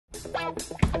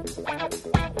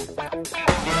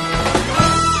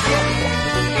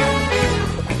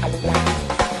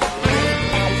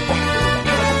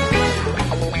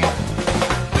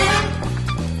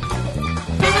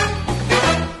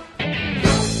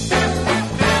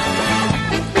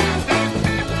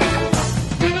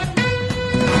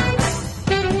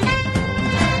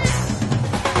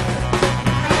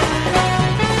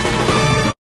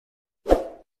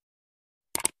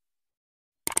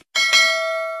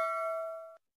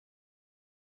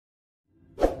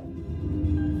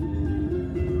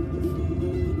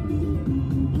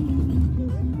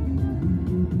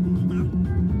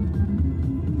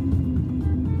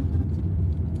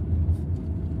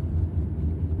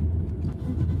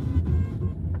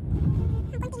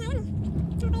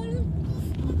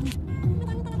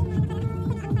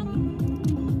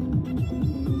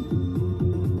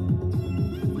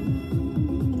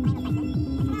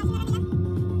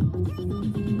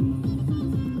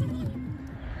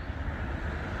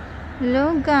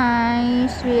Hello guys,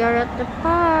 we are at the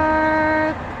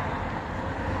park.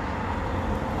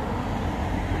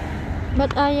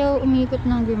 Ba't ayaw umikot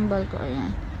ng gimbal ko? Ayan.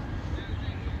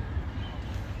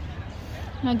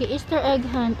 Nag-Easter egg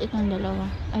hunt itong dalawa.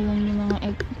 Ayun yung mga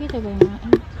egg. Kita ba yung mga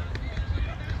egg?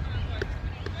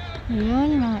 Ayun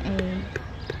yung mga egg.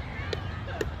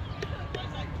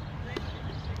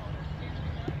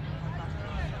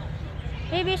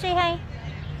 Baby, say hi.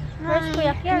 Where's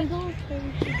Kuya Kier?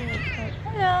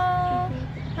 Hello.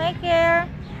 Hi, Kier.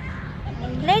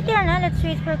 Later na, let's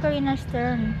wait for Karina's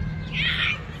turn.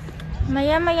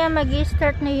 Maya-maya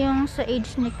mag-i-start na yung sa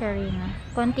age ni Karina.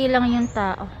 Konti lang yung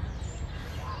tao.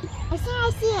 I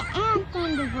see an ant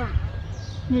on the rock.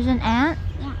 There's an ant?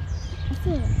 Yeah, I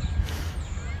see it.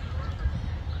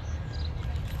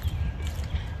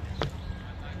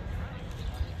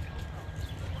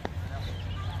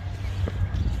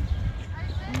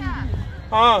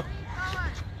 Huh?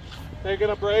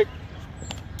 Taking a break?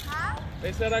 Huh?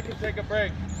 They said I could take a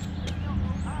break.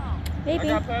 Baby,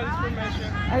 I got Patty's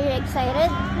permission. are you excited?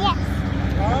 Yes.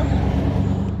 Huh?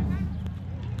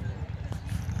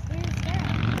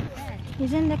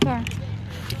 He's in the car.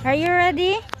 Are you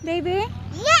ready, baby?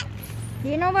 Yes.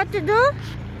 Do you know what to do?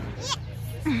 Yes.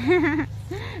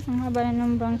 Ang haba na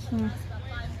ng bangs mo.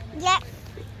 Yes.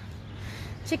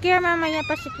 Si Kier, mamaya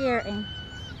pa si Kier eh.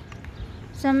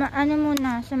 Sa ano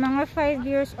muna, sa mga 5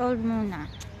 years old muna.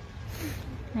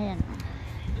 Ayan.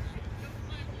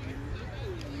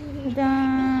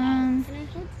 Done.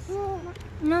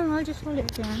 No, I'll just hold it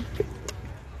down.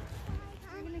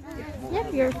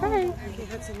 Yep, you're fine. Okay,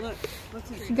 Hudson, look.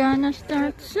 It's gonna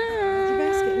start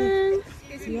soon.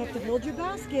 So you have to hold your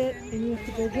basket and you have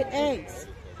to go get eggs.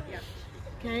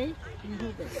 Okay? And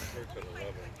hold this.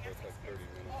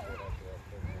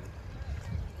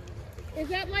 Is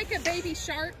that like a baby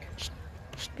shark?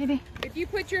 Baby. If you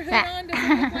put your hood on, does it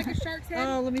look like a shark's head?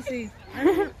 Oh, let me see.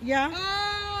 Yeah?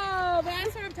 Oh,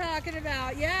 that's what I'm talking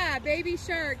about. Yeah, baby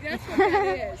shark. That's what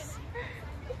that is.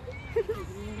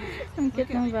 Ang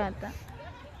cute ng bata.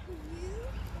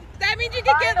 That means you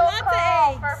can get lots of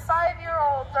eggs. For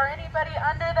 5-year-olds or anybody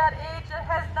under that age that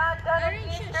has not done an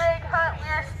Easter egg hunt,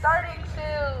 we are starting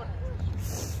soon.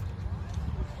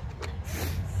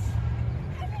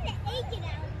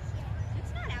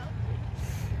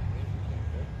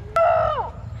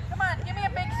 Come on, give me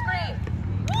a big scream.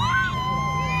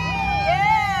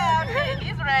 Yeah, okay,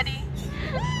 he's ready.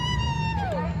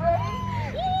 Ready?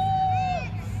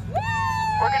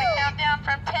 We're gonna count down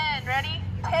from 10. Ready?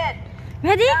 10.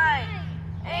 Ready? 9,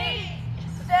 8,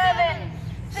 7,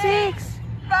 6.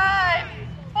 5,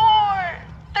 4,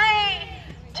 3,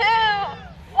 2,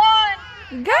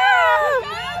 1. Go!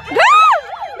 Go!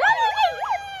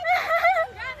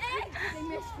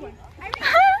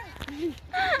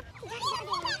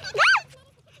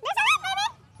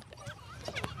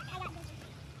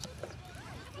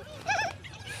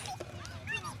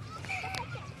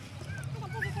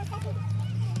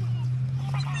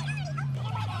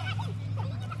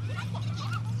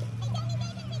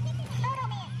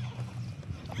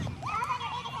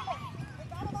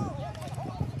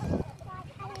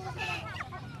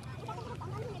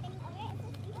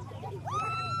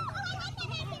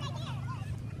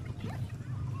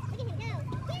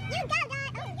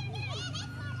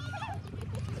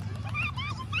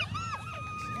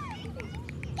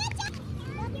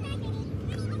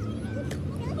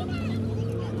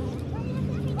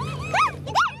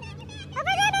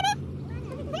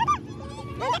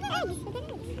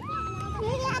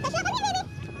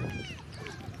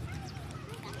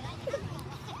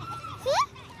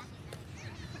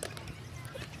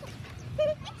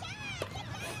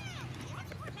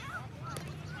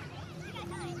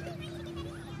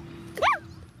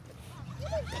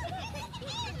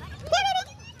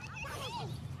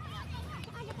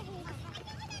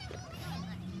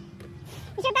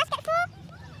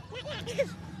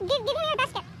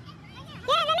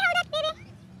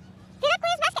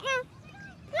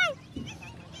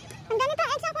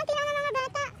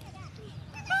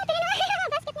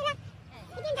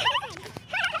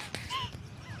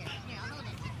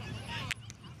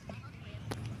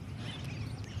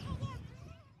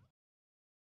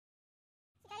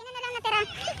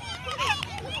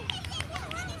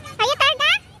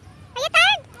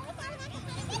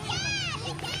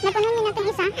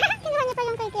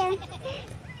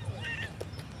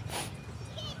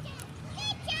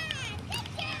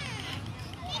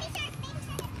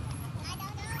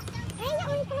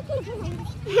 You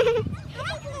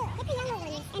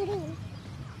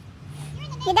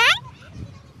done?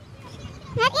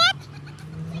 Not yet?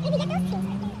 Maybe get those two.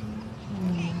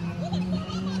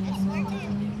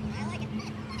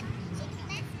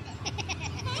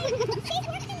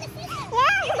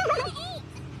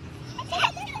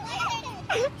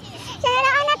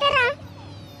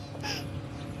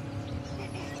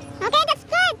 Okay, that's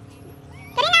good.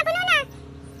 Karina, puno na.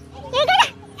 You're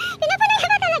good. Pinupuno na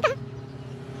ka talaga.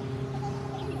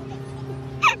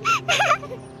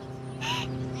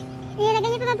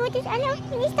 Nilagay niya pa mabuti sa ano.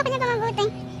 Ini-stock niya pa mabuti.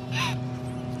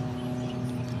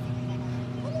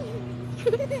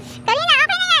 Karina,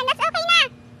 okay na yan. That's okay na.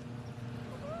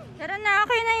 Tara na,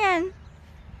 okay na yan.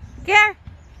 Care.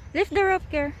 Lift the rope,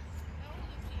 Care.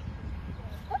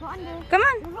 Come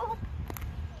on.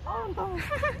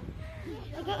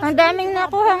 Ang daming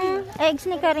nakuhang eggs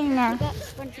ni Karina.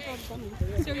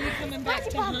 So you're coming back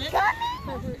to hunt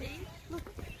for her eggs?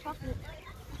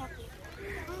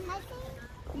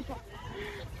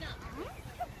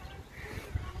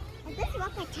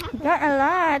 Got a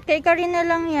lot. Kay Karina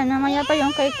lang yan. Namaya pa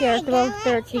yung kay Care,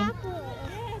 12:30.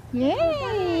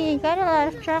 Yay! Got a lot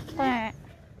of chocolate.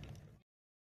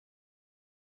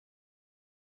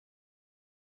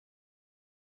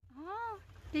 Oh,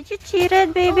 did you cheat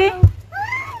it, baby?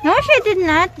 No, she did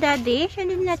not, Daddy. She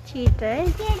did not cheat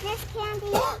it. Here, this candy.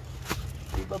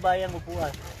 Di ba bayang upuan?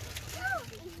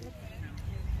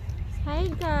 Hi,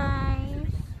 guys.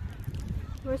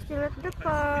 We're still at the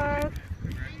park.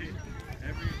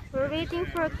 We're waiting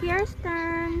for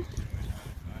Kirsten.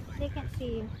 They can't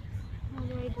see you. How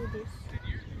do I do this?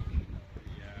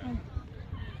 Oh.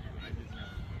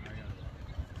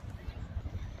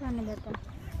 Paano ba ito?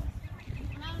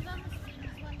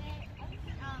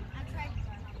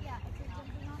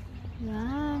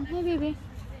 Yan. Hey, baby.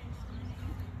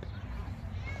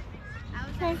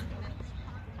 Hi.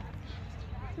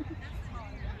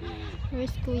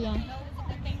 Where's Kuya?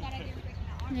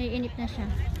 Naiinip na siya.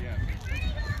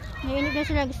 Naiinip na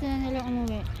sila. Gusto na nilang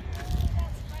umuwi.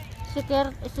 Si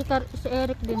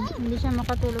Eric din. Hindi siya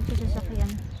makatulog sa sasakyan.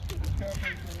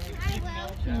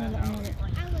 Gusto nila umuwi.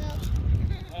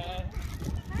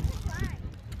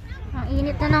 Ang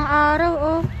init na ng araw,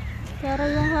 oh. Pero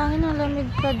yung hangin, ang lamig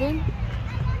pa din.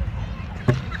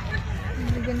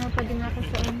 Nabigyan pa din ako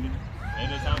sa ano.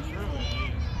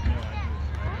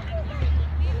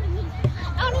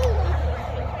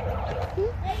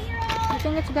 I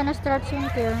think it's gonna start soon,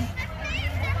 Care.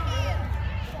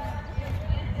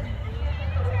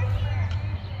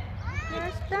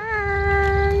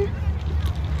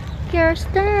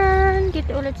 Kirsten!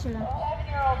 Dito ulit sila.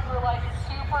 7-year-olds were like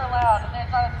super loud, and there's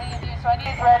not as many of you, so I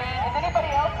need ready. Is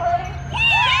anybody else ready?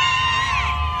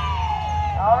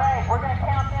 All right, we're gonna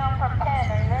count down from 10.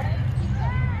 Are you ready?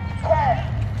 10,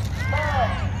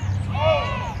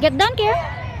 9, 8. Get down, Care.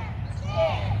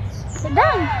 Get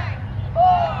down. 4,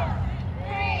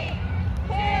 3,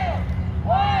 2,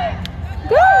 1.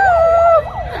 Go!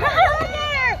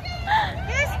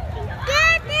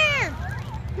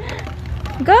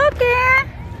 Go, Care!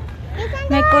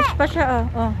 May coach pa siya,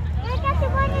 oh.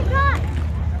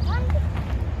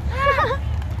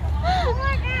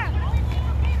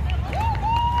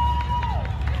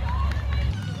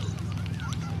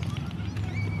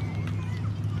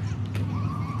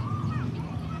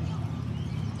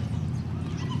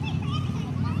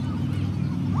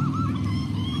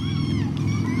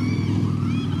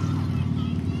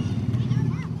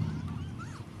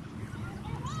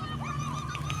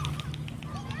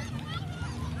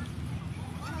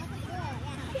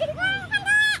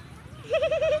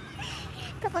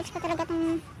 Kapots pa talaga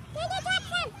itong...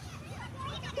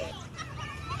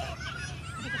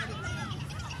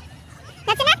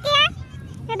 That's enough, Kia.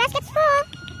 Your basket's full.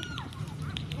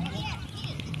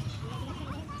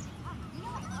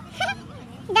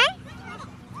 Done?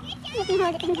 You can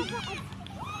hold it. Oops.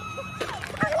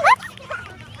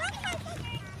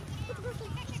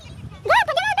 Go,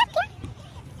 put them all back, Kia.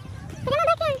 Put them all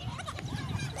back here.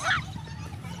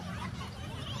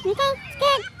 Okay,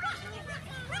 good.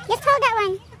 Just hold that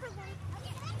one.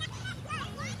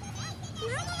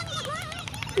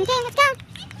 Okay, let's go.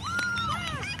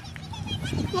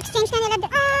 Let's change na nila doon.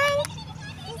 Go!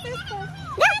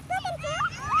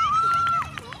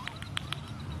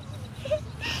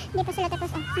 Hindi pa sila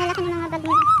tapos. Oh, nalaki ng mga bag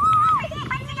nila.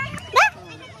 Go!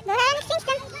 Go ahead, let's change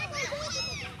them.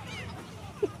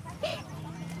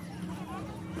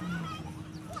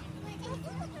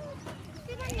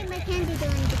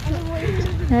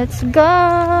 Let's go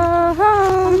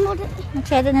home.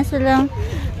 Masyado na silang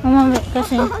umuwi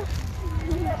kasi.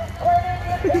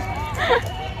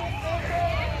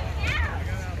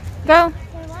 Go.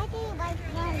 So why do you like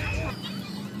one?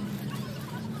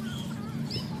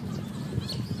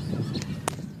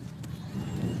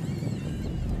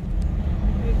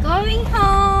 We're going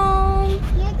home.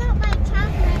 You got my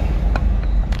chocolate.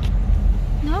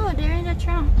 No, they're in the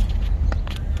trunk.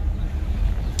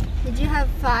 Did you have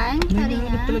fun, May nahanap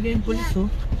Karina? talaga yung pulis, oh.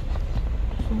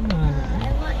 So, nahanap. I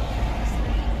want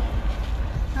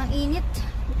Ang init.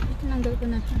 Tinanggal ko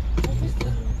na to.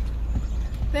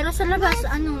 Pero sa labas,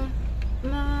 ano,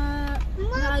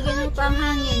 nakagano pa ang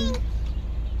hangin.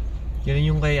 Yan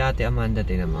yung kay Ate Amanda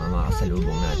din ang mga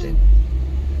kasalubong natin.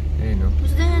 Ayun, oh.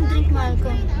 Gusto na yung drink,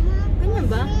 Malcolm. Ganyan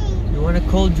ba? You want a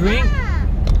cold drink?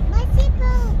 my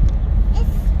people.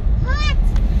 It's hot.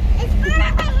 It's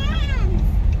burning my hands.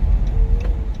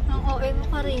 Ang OA mo,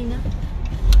 Karina.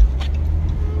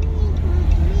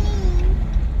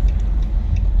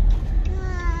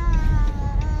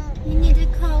 You need a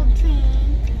cold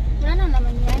drink. Wala na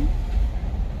naman yan.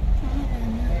 Wala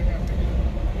na.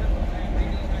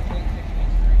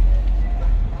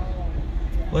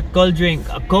 What cold drink?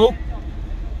 A Coke?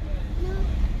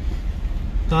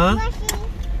 Huh? Slushy.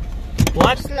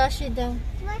 What? Slushy daw.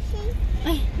 Slushy.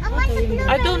 Ay, I want the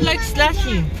blueberry I don't like one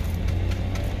slushy. again.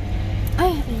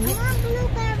 ay, I want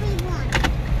blueberry one.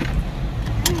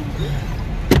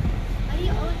 Are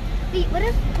you old? Wait, what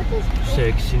is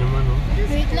Sexy naman, oh.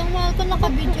 wait lang, Malcolm.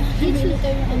 Naka-video. Hindi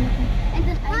tayo yung ano ko. And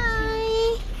then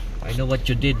hi. I know what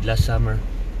you did last summer.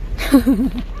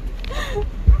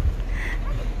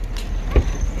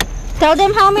 Tell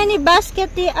them how many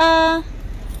basket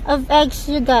of eggs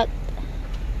you got.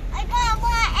 I got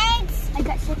more eggs. I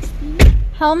got 16.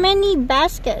 How many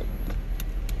basket?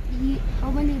 How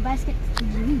many baskets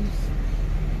did you use?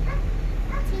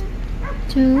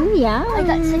 2, yeah. I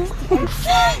got 60 eggs.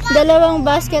 Dalawang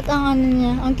basket ang ano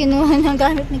niya, ang kinuha ng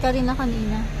gamit ni Karina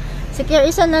kanina. Sige,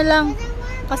 isa na lang.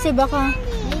 Kasi baka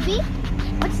Maybe?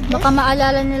 What's this? baka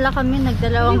maalala nila kami,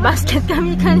 nagdalawang basket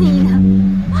kami kanina.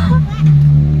 I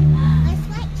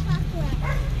like chocolate.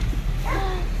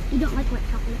 You don't like white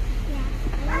chocolate? Yeah,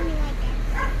 I only like it.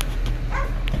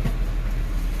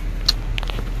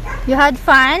 You had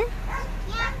fun?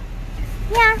 Yeah.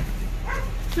 Yeah.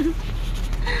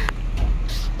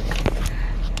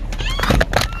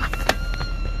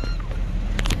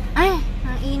 Ay,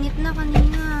 ang init na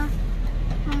kanina.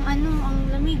 Ang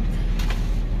lamig.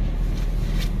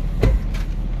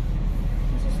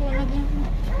 Nasusunog na ako.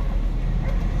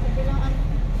 Kabilang ano.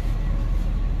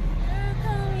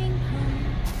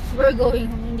 We're going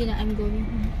home. Hindi na I'm going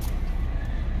home.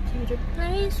 To the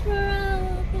place where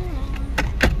I belong.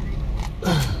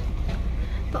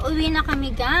 Pauwi na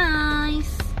kami,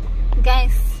 guys.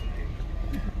 Guys.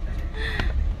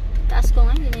 Taas ko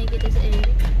nga, hindi nakikita sa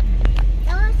Eric.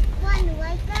 That was fun,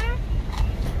 right there?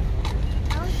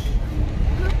 That was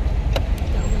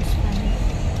That was fun.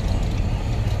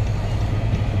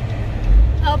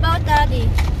 How about Daddy?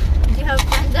 Did you have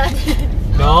fun, Daddy?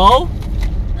 No?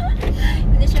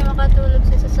 Hindi siya makatulog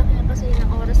sa sasakyan kasi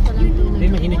ilang oras pa lang tulog. Hindi,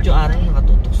 mainit yung araw.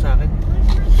 Nakatutok sa akin.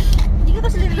 Hindi ka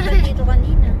kasi lumipad dito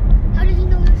kanina. How did you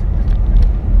know this?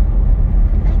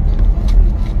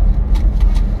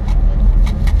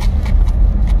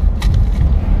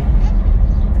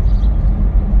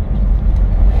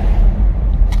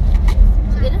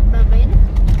 Sige na, babay na.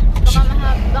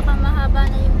 Baka mahaba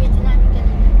na yung video namin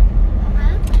kanina.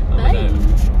 Bye.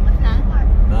 Ha?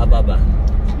 Mahaba ba?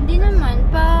 Hindi naman,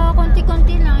 pa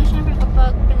konti-konti lang. Siyempre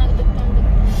kapag pinagdugtong